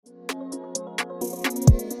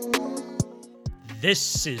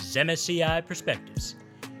This is MSCI Perspectives,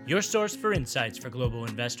 your source for insights for global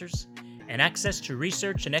investors and access to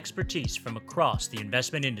research and expertise from across the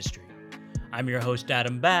investment industry. I'm your host,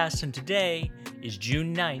 Adam Bass, and today is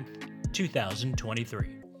June 9th,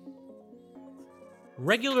 2023.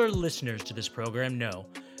 Regular listeners to this program know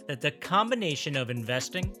that the combination of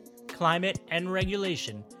investing, climate, and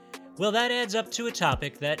regulation, well, that adds up to a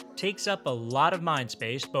topic that takes up a lot of mind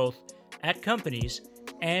space both at companies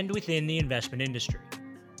and within the investment industry.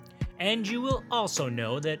 And you will also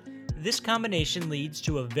know that this combination leads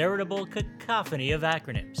to a veritable cacophony of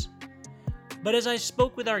acronyms. But as I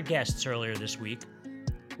spoke with our guests earlier this week,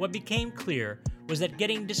 what became clear was that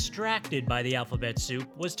getting distracted by the alphabet soup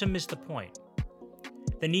was to miss the point.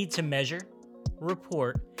 The need to measure,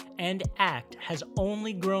 report, and act has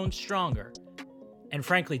only grown stronger, and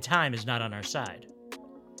frankly, time is not on our side.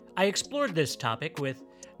 I explored this topic with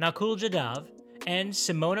Nakul Jadhav and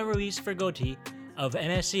Simona Ruiz Fergotti of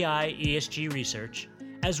MSCI ESG Research,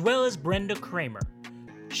 as well as Brenda Kramer.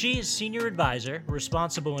 She is Senior Advisor,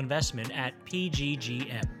 Responsible Investment at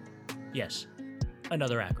PGGM. Yes,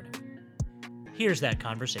 another acronym. Here's that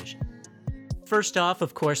conversation. First off,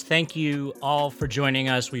 of course, thank you all for joining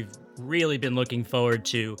us. We've really been looking forward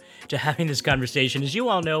to having this conversation, as you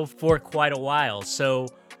all know, for quite a while. So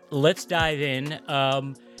let's dive in.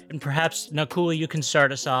 And perhaps, Nakul, you can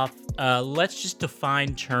start us off. Let's just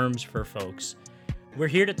define terms for folks. We're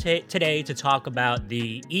here today to talk about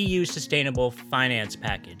the EU Sustainable Finance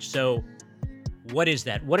Package. So what is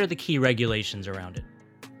that? What are the key regulations around it?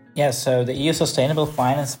 Yeah, so the EU Sustainable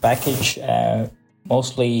Finance Package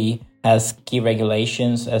mostly has key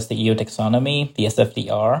regulations as the EU Taxonomy, the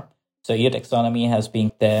SFDR. So EU Taxonomy has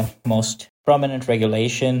been the most prominent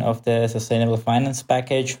regulation of the Sustainable Finance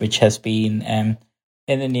Package, which has been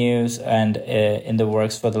in the news and in the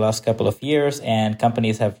works for the last couple of years, and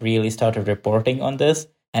companies have really started reporting on this.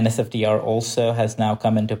 And SFDR also has now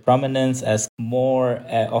come into prominence as more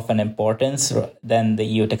of an importance than the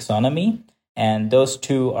EU Taxonomy. And those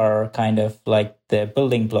two are kind of like the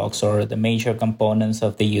building blocks or the major components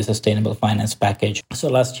of the EU Sustainable Finance Package. So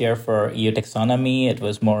last year for EU Taxonomy, it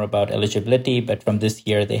was more about eligibility, but from this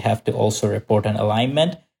year, they have to also report on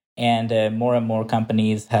alignment. And more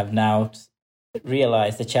companies have now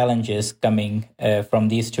realized the challenges coming from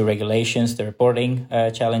these two regulations, the reporting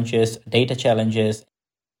challenges, data challenges.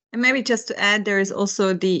 And maybe just to add, there is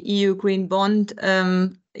also the EU Green Bond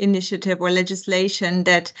initiative or legislation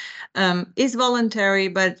that is voluntary,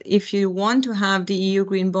 but if you want to have the EU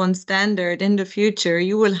Green Bond standard in the future,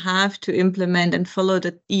 you will have to implement and follow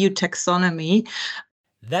the EU taxonomy.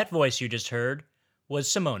 That voice you just heard was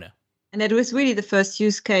Simona. And it was really the first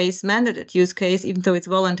use case, mandated use case, even though it's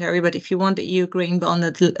voluntary. But if you want the EU Green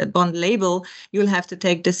Bond label, you'll have to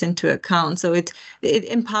take this into account. So it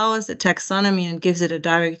empowers the taxonomy and gives it a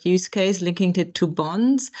direct use case, linking it to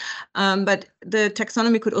bonds. But the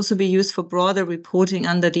taxonomy could also be used for broader reporting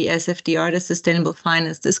under the SFDR, the Sustainable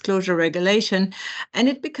Finance Disclosure Regulation. And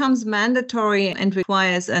it becomes mandatory and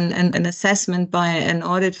requires an assessment by an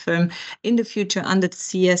audit firm in the future under the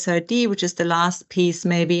CSRD, which is the last piece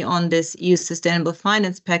maybe on this EU Sustainable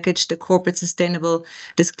Finance Package, the Corporate Sustainable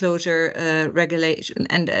Disclosure Regulation.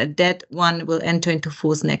 And that one will enter into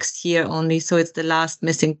force next year only. So it's the last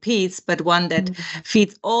missing piece, but one that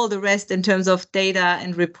feeds all the rest in terms of data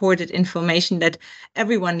and reported information that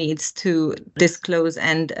everyone needs to disclose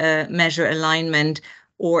and measure alignment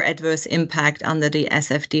or adverse impact under the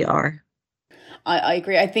SFDR. I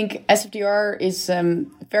agree. I think SFDR is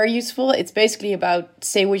very useful. It's basically about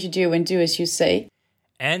say what you do and do as you say.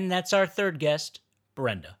 And that's our third guest,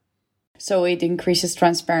 Brenda. So it increases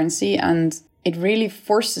transparency and it really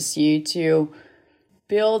forces you to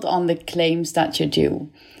build on the claims that you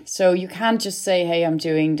do. So you can't just say, hey, I'm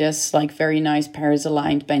doing this like very nice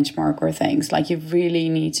Paris-aligned benchmark or things. Like you really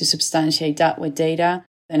need to substantiate that with data.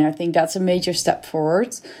 And I think that's a major step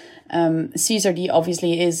forward. CSRD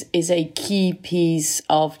obviously is a key piece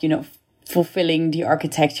of, fulfilling the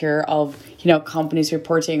architecture of, companies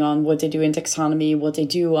reporting on what they do in taxonomy, what they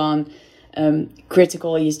do on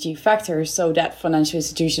critical ESG factors so that financial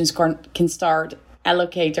institutions can start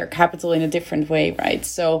allocate their capital in a different way, right?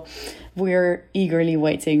 So we're eagerly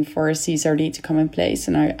waiting for CSRD to come in place.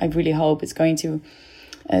 And I really hope it's going to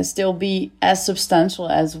still be as substantial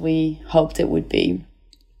as we hoped it would be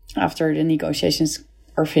after the negotiations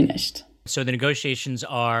are finished. So the negotiations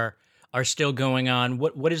are still going on.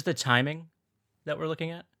 What is the timing that we're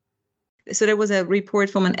looking at? So there was a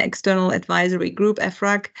report from an external advisory group,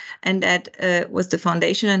 EFRAG, and that was the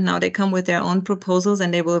foundation. And now they come with their own proposals,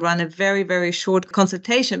 and they will run a very, very short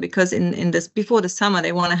consultation, because in this before the summer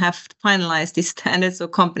they want to have finalized these standards, so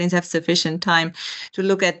companies have sufficient time to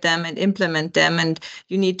look at them and implement them. And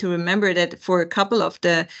you need to remember that for a couple of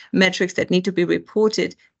the metrics that need to be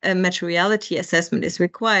reported, a materiality assessment is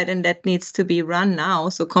required, and that needs to be run now,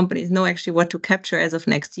 so companies know actually what to capture as of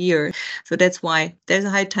next year. So that's why there's a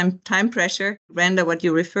high time pressure. Randa, what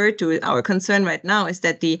you referred to, our concern right now is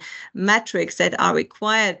that the metrics that are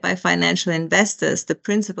required by financial investors, the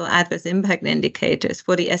principal adverse impact indicators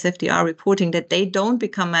for the SFDR reporting, that they don't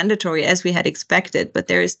become mandatory as we had expected, but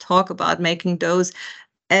there is talk about making those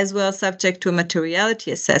as well subject to a materiality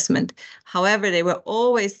assessment. However, they were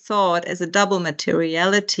always thought as a double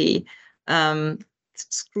materiality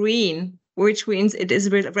screen, which means it is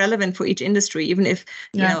relevant for each industry, even if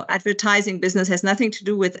advertising business has nothing to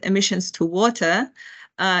do with emissions to water.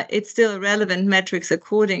 It's still relevant metrics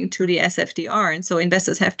according to the SFDR, and so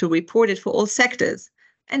investors have to report it for all sectors.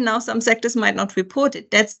 And now some sectors might not report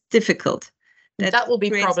it. That's difficult. That will be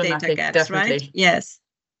problematic, gaps, definitely. Right? Yes.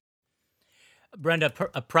 Brenda,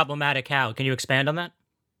 problematic how? Can you expand on that?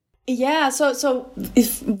 Yeah, so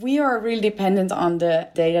if we are really dependent on the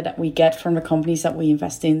data that we get from the companies that we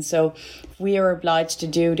invest in, so we are obliged to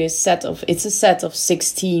do this set of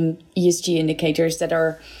 16 ESG indicators that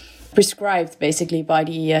are prescribed basically by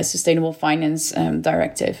the Sustainable Finance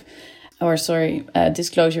Directive.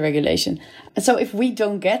 Disclosure regulation. So if we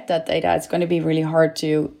don't get that data, it's going to be really hard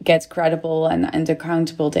to get credible and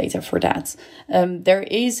accountable data for that. There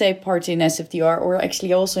is a part in SFDR, or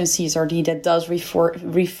actually also in CSRD, that does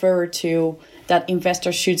refer to that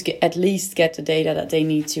investors should at least get the data that they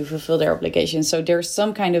need to fulfill their obligations. So there's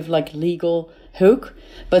some kind of like legal hook,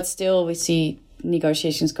 but still we see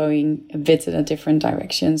negotiations going a bit in a different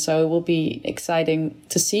direction. So it will be exciting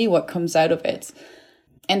to see what comes out of it.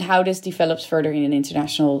 And how this develops further in an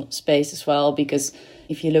international space as well, because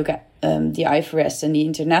if you look at the IFRS and the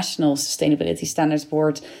International Sustainability Standards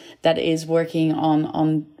Board, that is working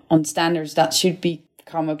on standards that should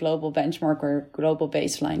become a global benchmark or global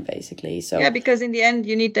baseline, basically. So yeah, because in the end,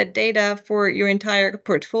 you need that data for your entire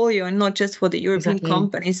portfolio and not just for the European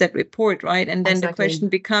companies that report, right? And then the question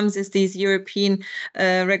becomes, is these European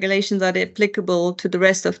regulations, are they applicable to the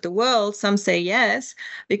rest of the world? Some say yes,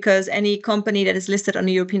 because any company that is listed on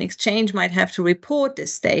a European exchange might have to report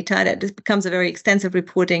this data. That becomes a very extensive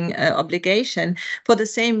reporting obligation. For the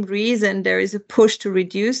same reason, there is a push to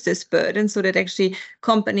reduce this burden so that actually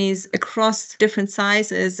companies across different sizes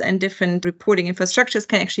and different reporting infrastructures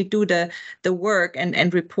can actually do the work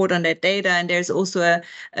and report on that data. And there's also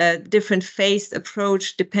a different phased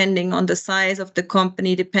approach depending on the size of the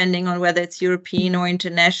company, depending on whether it's European or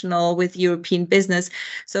international with European business.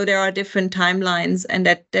 So there are different timelines, and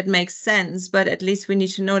that makes sense. But at least we need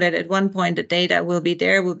to know that at one point the data will be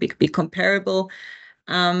there, will be comparable.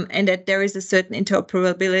 And that there is a certain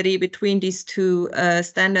interoperability between these two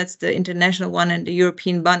standards, the international one and the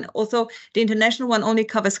European one. Also, the international one only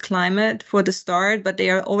covers climate for the start, but they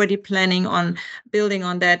are already planning on building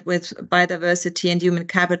on that with biodiversity and human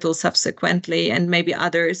capital subsequently, and maybe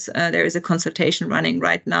others. There is a consultation running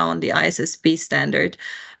right now on the ISSB standard.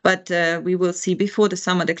 But we will see before the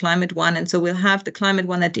summer the climate one. And so we'll have the climate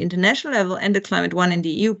one at the international level and the climate one in the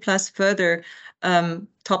EU, plus further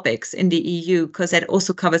topics in the EU, because that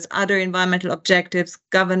also covers other environmental objectives,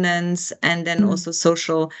 governance, and then also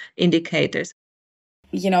social indicators.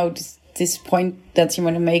 You know, this point that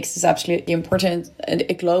Simona makes is absolutely important.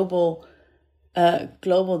 A global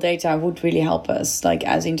data would really help us, like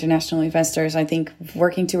as international investors. I think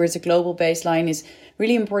working towards a global baseline is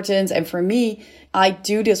really important. And for me, I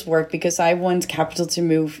do this work because I want capital to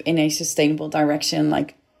move in a sustainable direction.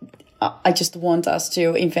 Like, I just want us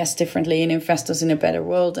to invest differently and invest us in a better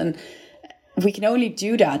world. And we can only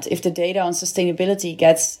do that if the data on sustainability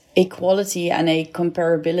gets a quality and a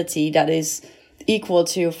comparability that is equal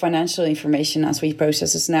to financial information as we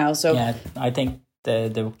process it now. So yeah, I think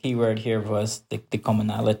the key word here was the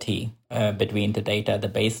commonality between the data, the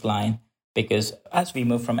baseline, because as we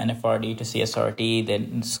move from NFRD to CSRD,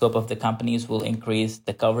 the scope of the companies will increase,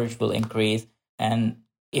 the coverage will increase. And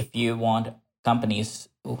if you want companies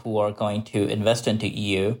who are going to invest into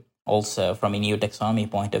EU, also from an EU taxonomy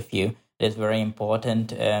point of view, it is very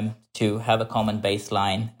important to have a common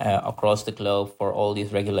baseline across the globe for all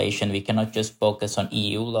these regulations. We cannot just focus on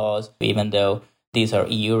EU laws, even though these are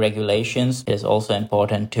EU regulations. It is also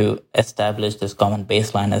important to establish this common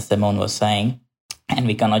baseline, as Simone was saying. And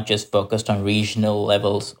we cannot just focus on regional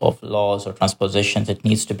levels of laws or transpositions. It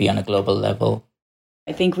needs to be on a global level.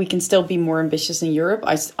 I think we can still be more ambitious in Europe.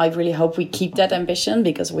 I really hope we keep that ambition,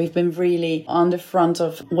 because we've been really on the front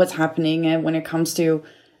of what's happening when it comes to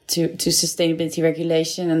sustainability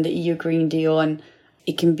regulation and the EU Green Deal. And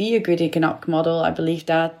it can be a good economic model. I believe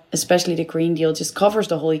that, especially the Green Deal, just covers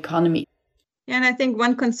the whole economy. Yeah, and I think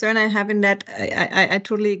one concern I have in that, I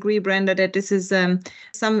totally agree, Brenda, that this is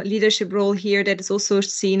some leadership role here that is also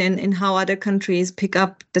seen in how other countries pick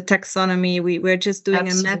up the taxonomy. We're just doing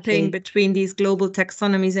a mapping between these global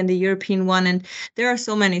taxonomies and the European one, and there are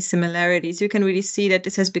so many similarities. You can really see that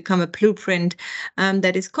this has become a blueprint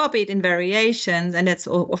that is copied in variations, and that's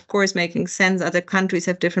of course making sense. Other countries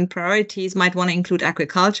have different priorities, might want to include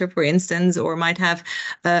agriculture, for instance, or might have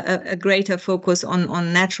a greater focus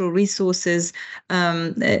on natural resources.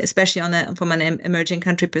 Especially from an emerging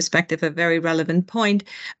country perspective, a very relevant point.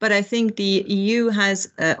 But I think the EU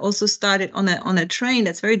has also started on a train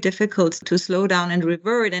that's very difficult to slow down and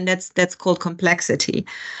revert, and that's called complexity.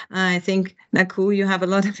 I think, Naku, you have a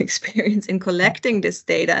lot of experience in collecting this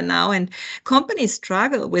data now, and companies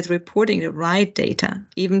struggle with reporting the right data,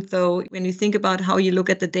 even though when you think about how you look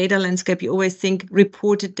at the data landscape, you always think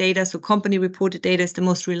reported data, so company reported data is the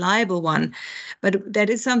most reliable one. But that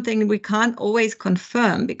is something we can't always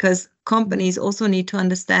confirm, because companies also need to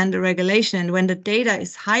understand the regulation. And when the data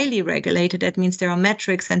is highly regulated, that means there are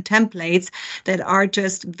metrics and templates that are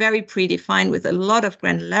just very predefined with a lot of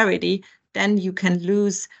granularity, then you can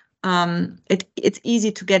lose. It's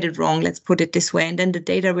easy to get it wrong, let's put it this way. And then the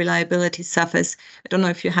data reliability suffers. I don't know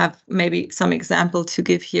if you have maybe some example to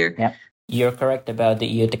give here. Yeah. You're correct about the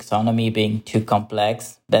EU taxonomy being too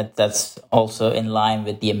complex. That's also in line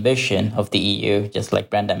with the ambition of the EU. Just like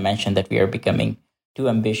Brenda mentioned, that we are becoming too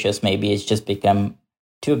ambitious. Maybe it's just become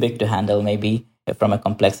too big to handle, maybe from a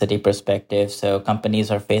complexity perspective. So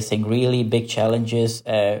companies are facing really big challenges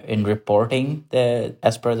in reporting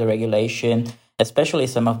as per the regulation. Especially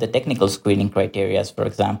some of the technical screening criteria, for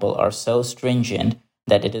example, are so stringent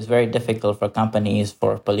that it is very difficult for companies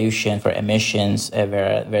for pollution, for emissions,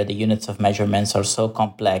 where the units of measurements are so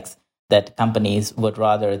complex that companies would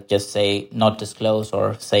rather just say not disclose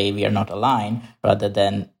or say we are not aligned, rather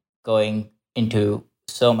than going into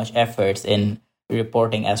so much efforts in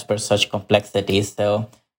reporting as per such complexities. So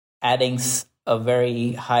adding a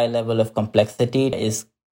very high level of complexity is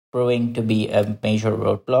proving to be a major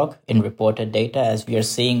roadblock in reported data, as we are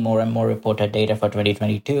seeing more and more reported data for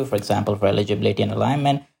 2022, for example, for eligibility and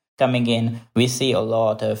alignment coming in. We see a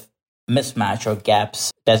lot of mismatch or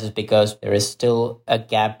gaps. That is because there is still a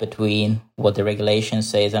gap between what the regulation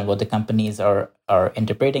says and what the companies are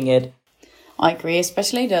interpreting it. I agree,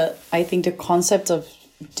 especially I think the concept of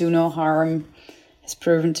do no harm has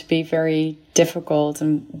proven to be very difficult,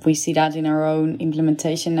 and we see that in our own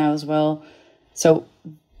implementation now as well. So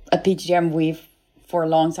at PGGM, we've, for a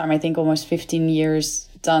long time, I think almost 15 years,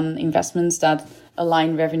 done investments that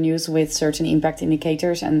align revenues with certain impact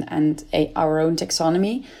indicators and our own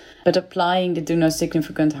taxonomy. But applying the do no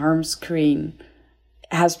significant harm screen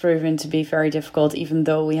has proven to be very difficult, even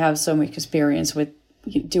though we have so much experience with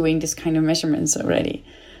doing this kind of measurements already.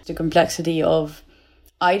 The complexity of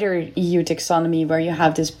either EU taxonomy, where you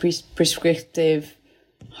have this prescriptive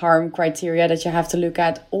harm criteria that you have to look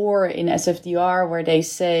at, or in SFDR, where they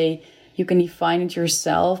say you can define it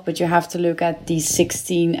yourself, but you have to look at these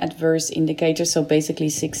 16 adverse indicators, so basically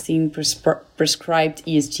 16 prescribed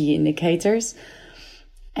ESG indicators.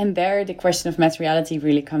 And there the question of materiality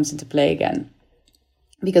really comes into play again.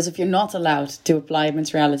 Because if you're not allowed to apply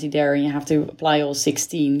materiality there and you have to apply all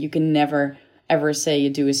 16, you can never ever say you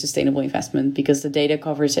do a sustainable investment, because the data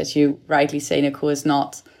coverage, as you rightly say, Nicole, is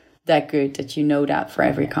not that good that you know that for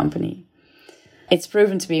every company. It's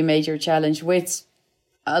proven to be a major challenge with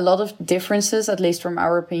a lot of differences, at least from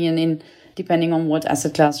our opinion, in depending on what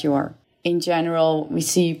asset class you are. In general, we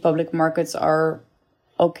see public markets are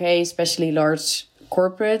okay, especially large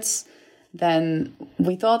corporates. Then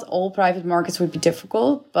we thought all private markets would be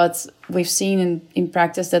difficult, but we've seen in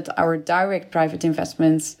practice that our direct private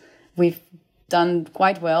investments, we've done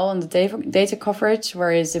quite well on the data coverage,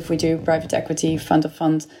 whereas if we do private equity, fund of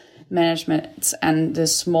fund management and the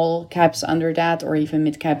small caps under that, or even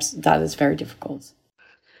mid caps, that is very difficult.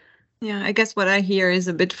 Yeah, I guess what I hear is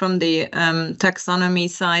a bit from the taxonomy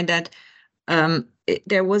side that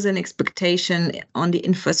there was an expectation on the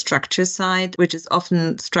infrastructure side, which is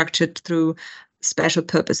often structured through special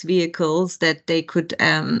purpose vehicles, that they could,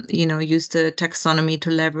 use the taxonomy to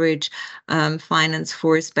leverage finance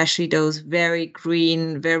for especially those very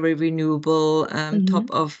green, very renewable,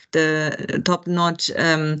 top-notch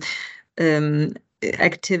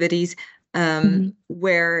activities,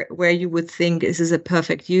 where you would think this is a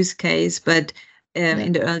perfect use case, but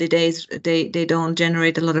In the early days, they don't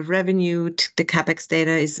generate a lot of revenue. The capex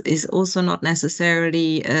data is also not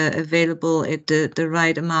necessarily available at the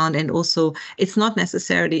right amount, and also it's not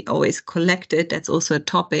necessarily always collected. That's also a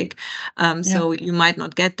topic. So you might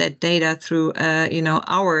not get that data through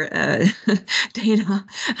our data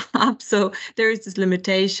hub. So there is this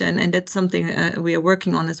limitation, and that's something we are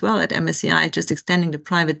working on as well at MSCI, just extending the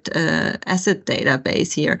private asset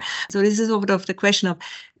database here. So this is sort of the question of,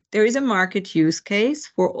 there is a market use case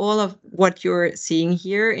for all of what you're seeing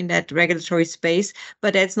here in that regulatory space,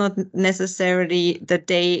 but that's not necessarily the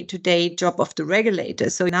day-to-day job of the regulator.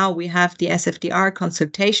 So now we have the SFDR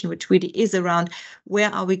consultation, which really is around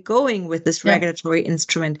where are we going with this regulatory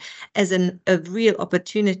instrument as a real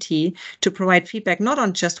opportunity to provide feedback, not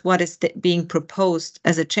on just what is being proposed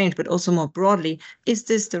as a change, but also more broadly, is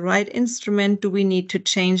this the right instrument? Do we need to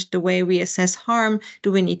change the way we assess harm?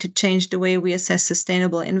 Do we need to change the way we assess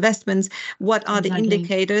sustainable investments? What are the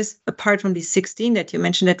indicators, apart from the 16 that you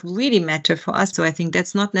mentioned, that really matter for us? So I think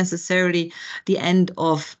that's not necessarily the end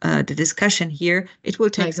of the discussion here. It will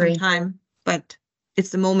take some time, but it's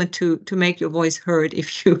the moment to make your voice heard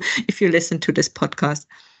if you listen to this podcast.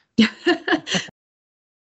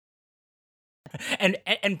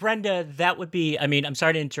 And Brenda, that would be, I mean, I'm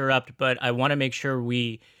sorry to interrupt, but I want to make sure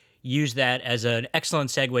we use that as an excellent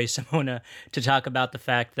segue, Simona, to talk about the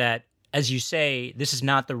fact that, as you say, this is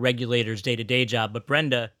not the regulator's day-to-day job, but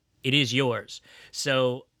Brenda, it is yours.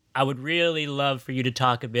 So I would really love for you to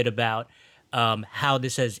talk a bit about how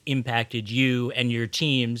this has impacted you and your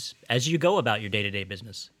teams as you go about your day-to-day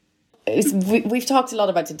business. We've talked a lot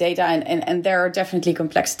about the data, and there are definitely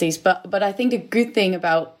complexities, but I think the good thing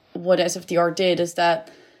about what SFDR did is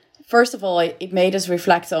that, first of all, it made us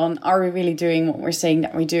reflect on, are we really doing what we're saying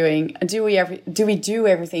that we're doing? Do we do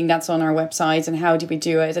everything that's on our website, and how do we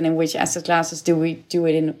do it? And in which asset classes do we do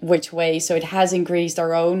it, in which way? So it has increased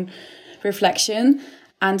our own reflection.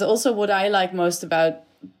 And also what I like most about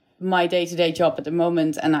my day-to-day job at the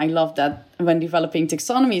moment, and I love that when developing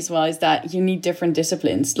taxonomy as well, is that you need different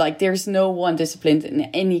disciplines. Like, there's no one discipline in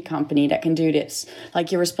any company that can do this.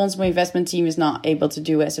 Like, your responsible investment team is not able to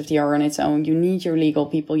do SFDR on its own. You need your legal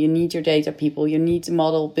people, you need your data people, you need the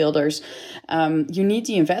model builders, you need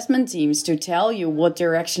the investment teams to tell you what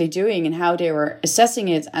they're actually doing and how they were assessing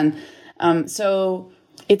it. And so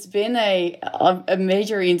it's been a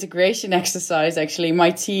major integration exercise, actually.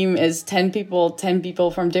 My team is 10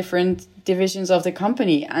 people from different divisions of the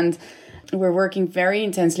company. And we're working very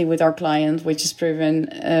intensely with our client, which has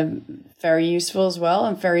proven very useful as well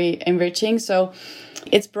and very enriching. So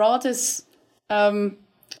it's brought us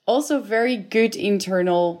also very good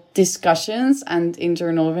internal discussions and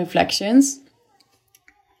internal reflections.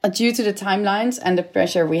 Due to the timelines and the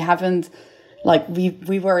pressure, we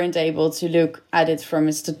weren't able to look at it from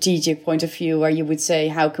a strategic point of view, where you would say,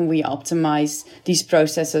 how can we optimize these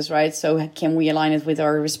processes, right? So can we align it with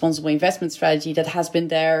our responsible investment strategy that has been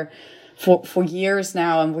there for years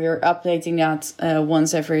now, and we're updating that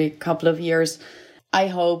once every couple of years. I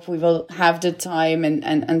hope we will have the time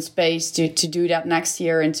and space to do that next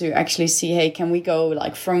year, and to actually see, hey, can we go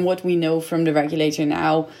from what we know from the regulator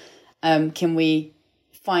now, can we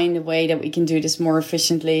find a way that we can do this more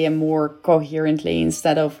efficiently and more coherently,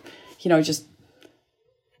 instead of, just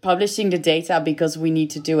publishing the data because we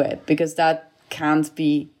need to do it, because that can't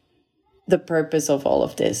be the purpose of all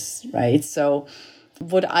of this, right? So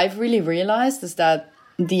what I've really realized is that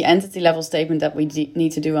the entity level statement that we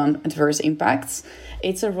need to do on adverse impacts,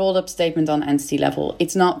 it's a rolled up statement on entity level.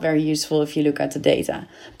 It's not very useful if you look at the data.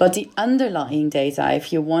 But the underlying data,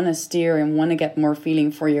 if you want to steer and want to get more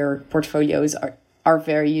feeling for your portfolios, are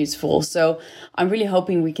very useful. So I'm really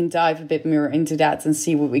hoping we can dive a bit more into that and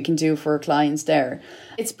see what we can do for our clients there.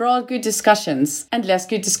 It's brought good discussions and less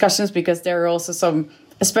good discussions, because there are also some,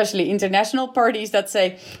 especially international parties, that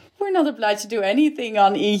say, we're not obliged to do anything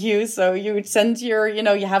on EU. So you would send you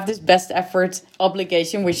have this best effort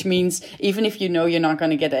obligation, which means even if you're not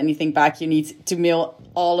going to get anything back, you need to mail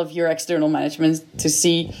all of your external management to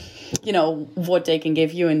see, what they can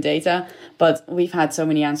give you in data. But we've had so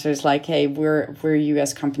many answers like, hey, we're a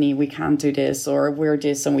US company, we can't do this, or we're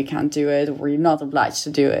this and we can't do it, or we're not obliged to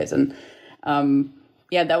do it. And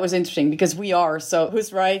that was interesting, because we are. So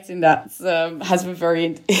who's right in that has been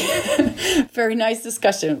very, very nice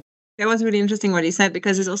discussion. It was really interesting what he said,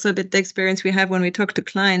 because it's also a bit the experience we have when we talk to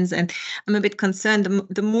clients. And I'm a bit concerned.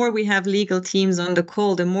 The more we have legal teams on the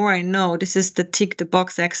call, the more I know this is the tick the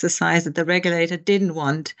box exercise that the regulator didn't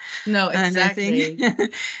want. No, exactly. And I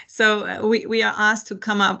think, so we are asked to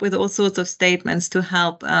come up with all sorts of statements to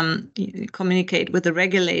help communicate with the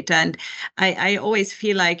regulator. And I always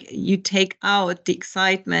feel like you take out the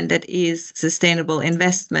excitement that is sustainable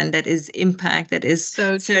investment, that is impact, that is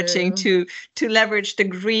searching to leverage the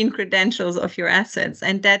green credentials of your assets.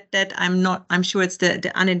 And that I'm sure it's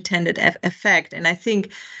the unintended effect. And I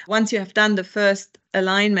think once you have done the first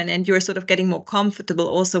alignment and you're sort of getting more comfortable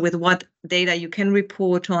also with what data you can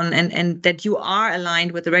report on, and that you are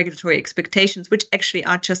aligned with the regulatory expectations, which actually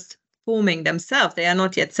are just forming themselves. They are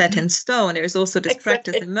not yet set in stone. There's also this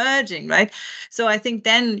practice emerging, right? So I think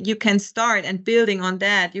then you can start, and building on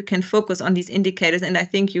that, you can focus on these indicators. And I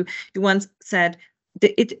think you once said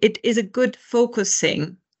that it is a good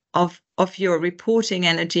focusing of your reporting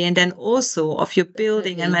energy, and then also of your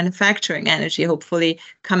building and manufacturing energy, hopefully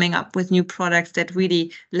coming up with new products that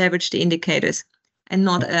really leverage the indicators, and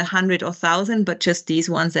not 100 or 1,000, but just these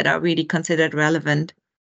ones that are really considered relevant.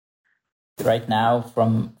 Right now,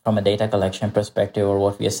 from a data collection perspective, or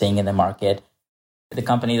what we are seeing in the market, the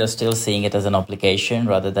companies are still seeing it as an obligation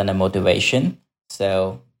rather than a motivation.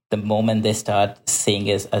 So the moment they start seeing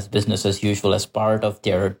it as business as usual, as part of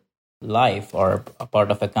their life or a part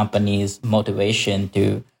of a company's motivation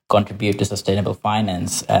to contribute to sustainable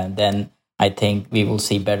finance, then I think we will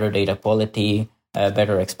see better data quality,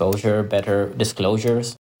 better exposure, better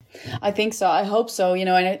disclosures. I think so. I hope so.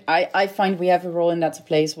 And I find we have a role in that to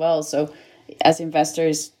play as well. So as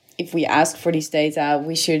investors, if we ask for these data,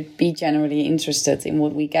 we should be generally interested in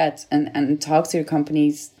what we get and talk to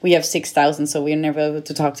companies. We have 6,000, so we're never able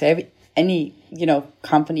to talk to any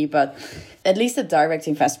company, but at least the direct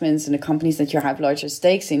investments in the companies that you have larger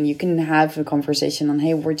stakes in, you can have a conversation on,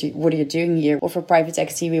 hey, what are you doing here? Or for private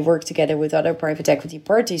equity, we work together with other private equity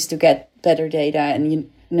parties to get better data, and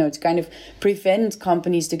to kind of prevent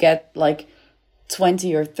companies to get like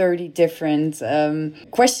 20 or 30 different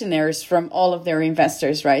questionnaires from all of their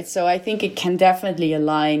investors, right? So I think it can definitely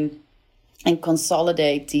align and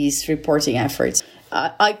consolidate these reporting efforts.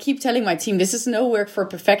 I keep telling my team, this is no work for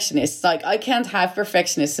perfectionists. Like, I can't have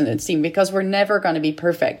perfectionists in the team because we're never going to be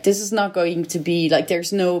perfect. This is not going to be like,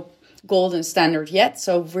 there's no golden standard yet.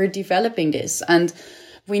 So we're developing this, and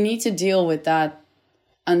we need to deal with that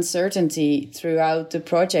uncertainty throughout the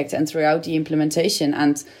project and throughout the implementation.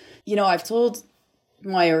 And, I've told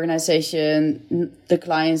my organization, the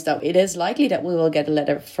clients, that it is likely that we will get a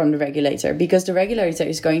letter from the regulator, because the regulator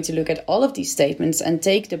is going to look at all of these statements and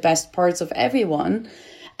take the best parts of everyone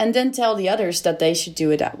and then tell the others that they should do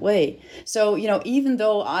it that way. So, even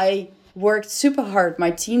though I worked super hard, my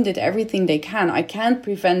team did everything they can, I can't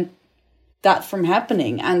prevent that from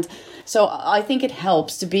happening. And so I think it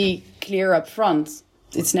helps to be clear up front.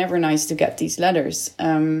 It's never nice to get these letters,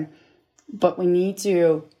 but we need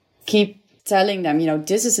to keep telling them,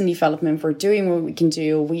 this is in development, we're doing what we can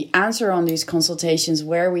do. We answer on these consultations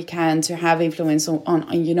where we can to have influence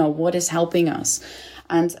on what is helping us.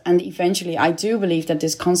 And eventually, I do believe that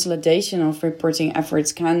this consolidation of reporting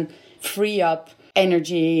efforts can free up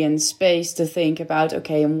energy and space to think about,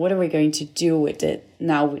 okay, and what are we going to do with it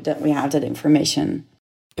now that we have that information?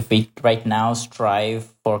 If we right now strive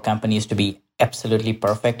for companies to be absolutely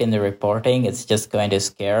perfect in the reporting, it's just going to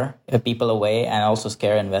scare people away and also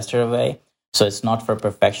scare investors away. So it's not for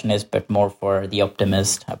perfectionists, but more for the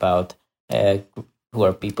optimist about who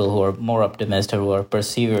are people who are more optimistic, who are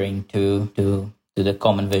persevering to the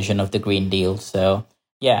common vision of the Green Deal. So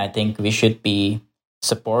yeah, I think we should be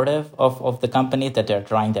supportive of the companies that are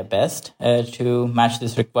trying their best to match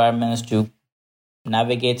these requirements, to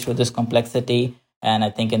navigate through this complexity. And I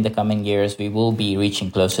think in the coming years, we will be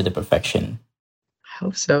reaching close to the perfection. I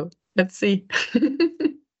hope so. Let's see.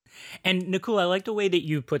 And Nicole, I like the way that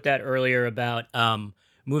you put that earlier about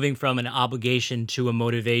moving from an obligation to a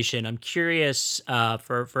motivation. I'm curious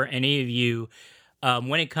for any of you,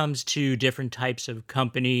 when it comes to different types of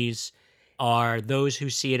companies, are those who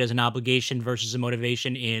see it as an obligation versus a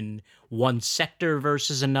motivation in one sector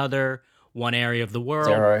versus another, one area of the world?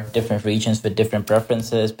 There are different regions with different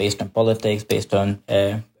preferences based on politics, based on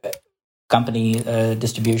company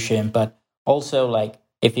distribution, but also like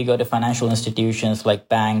if you go to financial institutions like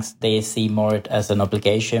banks, they see more as an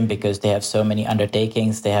obligation because they have so many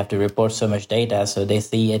undertakings, they have to report so much data, so they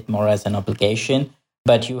see it more as an obligation.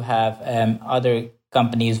 But you have other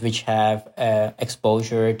companies which have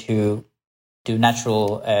exposure to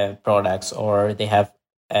natural products, or they have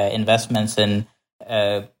investments in,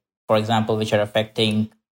 for example, which are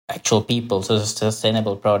affecting actual people, so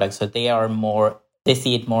sustainable products. So they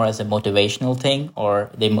see it more as a motivational thing,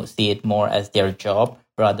 or they see it more as their job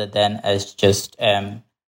rather than as just as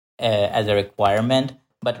a requirement.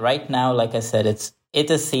 But right now, like I said,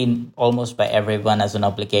 it is seen almost by everyone as an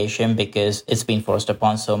obligation because it's been forced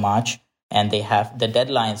upon so much, and the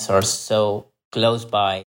deadlines are so close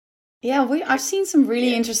by. Yeah, I've seen some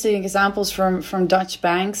really interesting examples from Dutch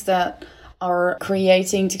banks that are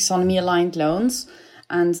creating taxonomy aligned loans,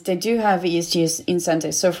 and they do have ESG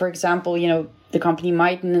incentives. So, for example, the company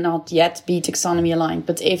might not yet be taxonomy aligned,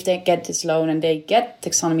 but if they get this loan and they get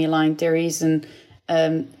taxonomy aligned, there is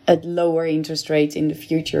a lower interest rate in the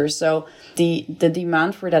future. So the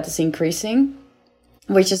demand for that is increasing,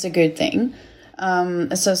 which is a good thing.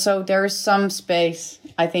 So there is some space,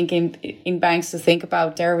 I think, in banks to think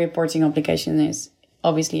about their reporting obligation is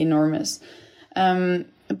obviously enormous.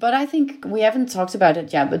 But I think we haven't talked about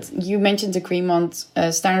it yet, but you mentioned the Green Bond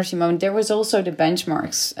standard, Simone. There was also the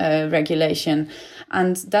benchmarks regulation.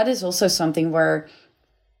 And that is also something where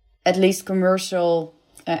at least commercial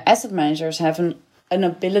asset managers have an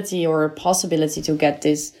ability or a possibility to get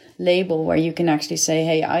this label where you can actually say,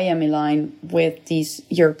 hey, I am in line with these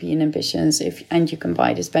European ambitions, and you can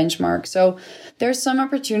buy this benchmark. So there's some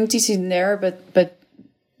opportunities in there, but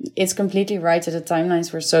it's completely right that the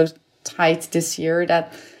timelines were so tight this year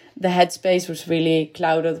that the headspace was really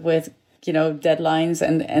clouded with, deadlines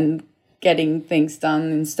and getting things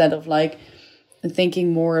done instead of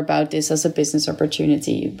thinking more about this as a business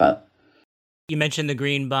opportunity. But you mentioned the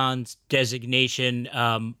green bonds designation.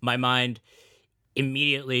 My mind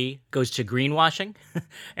immediately goes to greenwashing,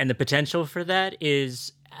 and the potential for that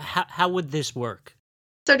is how would this work?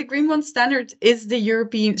 So the green bond standard is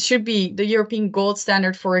should be the European gold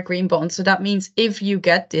standard for a green bond. So that means if you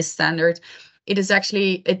get this standard, it is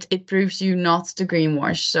actually it proves you not to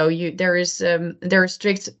greenwash. So there are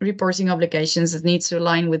strict reporting obligations that needs to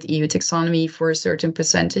align with EU taxonomy for a certain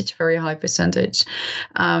percentage, very high percentage,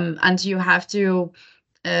 and you have to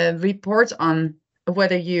report on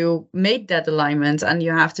whether you made that alignment, and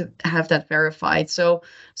you have to have that verified. So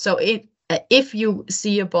if you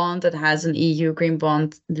see a bond that has an EU green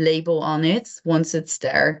bond label on it, once it's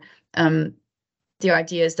there, the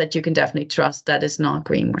idea is that you can definitely trust that it's not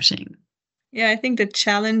greenwashing. Yeah, I think the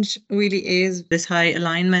challenge really is this high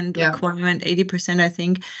alignment requirement, 80%, I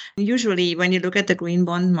think. Usually when you look at the green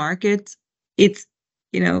bond market, it's,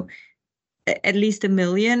 at least 1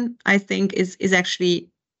 million, I think, is actually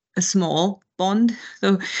a small bond.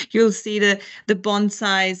 So you'll see the bond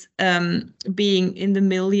size being in the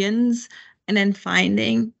millions, and then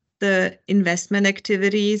finding the investment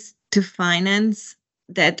activities to finance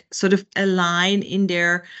that sort of align in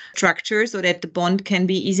their structure so that the bond can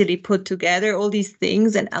be easily put together. All these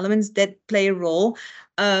things and elements that play a role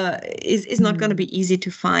is not going to be easy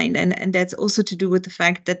to find. And that's also to do with the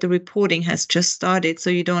fact that the reporting has just started. So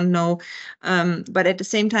you don't know. But at the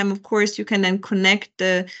same time, of course, you can then connect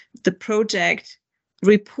the project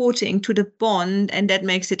reporting to the bond, and that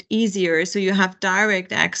makes it easier. So you have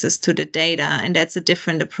direct access to the data, and that's a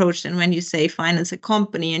different approach than when you say finance a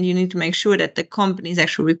company, and you need to make sure that the company is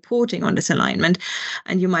actually reporting on this alignment,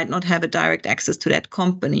 and you might not have a direct access to that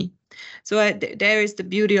company. So there is the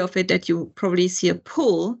beauty of it, that you probably see a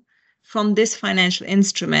pull from this financial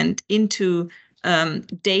instrument into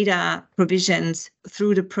data provisions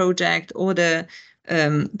through the project or the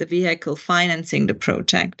vehicle financing the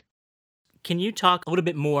project. Can you talk a little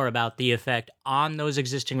bit more about the effect on those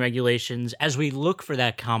existing regulations as we look for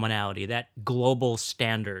that commonality, that global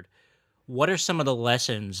standard? What are some of the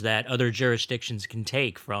lessons that other jurisdictions can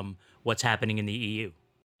take from what's happening in the EU?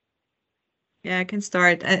 Yeah, I can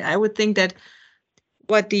start. I would think that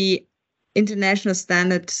what the International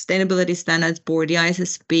Sustainability Standards Board, the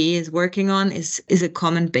ISSB, is working on is a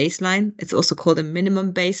common baseline. It's also called a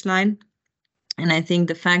minimum baseline. And I think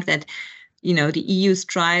the fact that the EU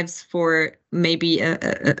strives for maybe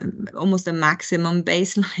almost a maximum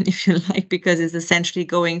baseline, if you like, because it's essentially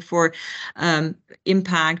going for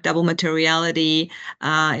impact, double materiality.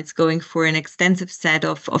 It's going for an extensive set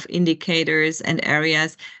of indicators and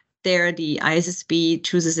areas. There, the ISSB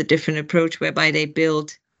chooses a different approach whereby they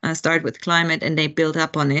start with climate and they build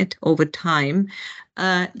up on it over time.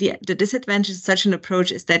 The disadvantage of such an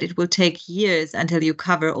approach is that it will take years until you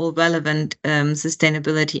cover all relevant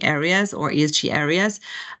sustainability areas or ESG areas.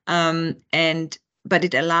 But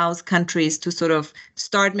it allows countries to sort of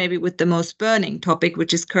start maybe with the most burning topic,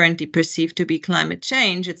 which is currently perceived to be climate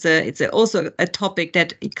change. It's also a topic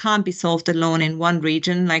that it can't be solved alone in one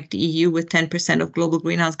region, like the EU with 10% of global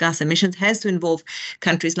greenhouse gas emissions, has to involve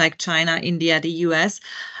countries like China, India, the US.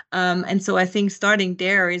 And so I think starting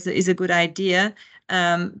there is a good idea.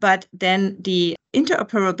 But then the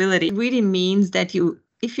interoperability really means that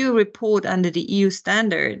if you report under the EU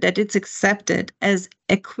standard, that it's accepted as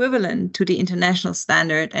equivalent to the international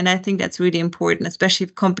standard. And I think that's really important, especially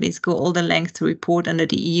if companies go all the length to report under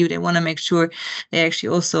the EU. They want to make sure they're actually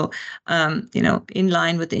also, in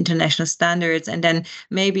line with the international standards. And then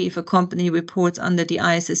maybe if a company reports under the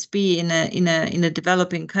ISSB in a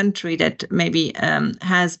developing country that maybe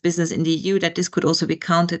has business in the EU, that this could also be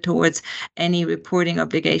counted towards any reporting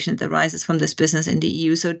obligation that arises from this business in the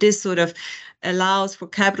EU. So this sort of allows for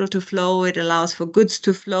capital to flow, it allows for goods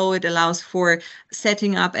to flow, it allows for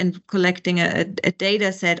setting up and collecting a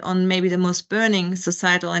data set on maybe the most burning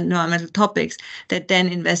societal and environmental topics that then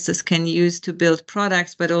investors can use to build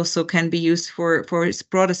products, but also can be used for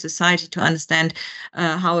broader society to understand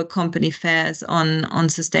how a company fares on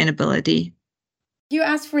sustainability. You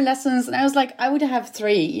asked for lessons, and I was like, I would have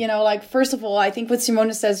 3. First of all, I think what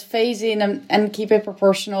Simone says, phase in and keep it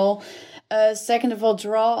proportional. Second of all,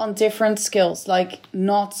 draw on different skills, like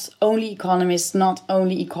not only economists, not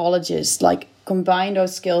only ecologists, like combine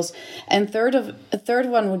those skills. And a third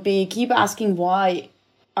one would be keep asking why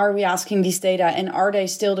are we asking these data, and are they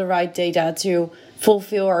still the right data to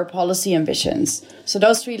fulfill our policy ambitions? So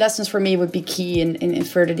those 3 lessons for me would be key in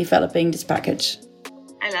further developing this package.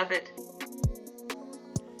 I love it.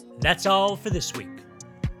 That's all for this week.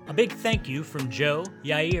 A big thank you from Joe,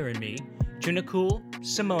 Yair, and me to Nakul,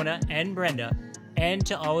 Simona, and Brenda, and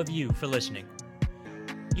to all of you for listening.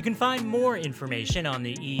 You can find more information on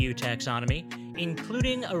the EU taxonomy,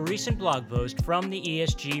 including a recent blog post from the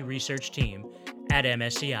ESG research team at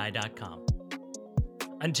msci.com.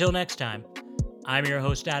 Until next time, I'm your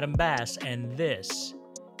host Adam Bass, and this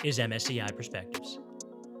is MSCI Perspectives.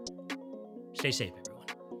 Stay safe, everyone.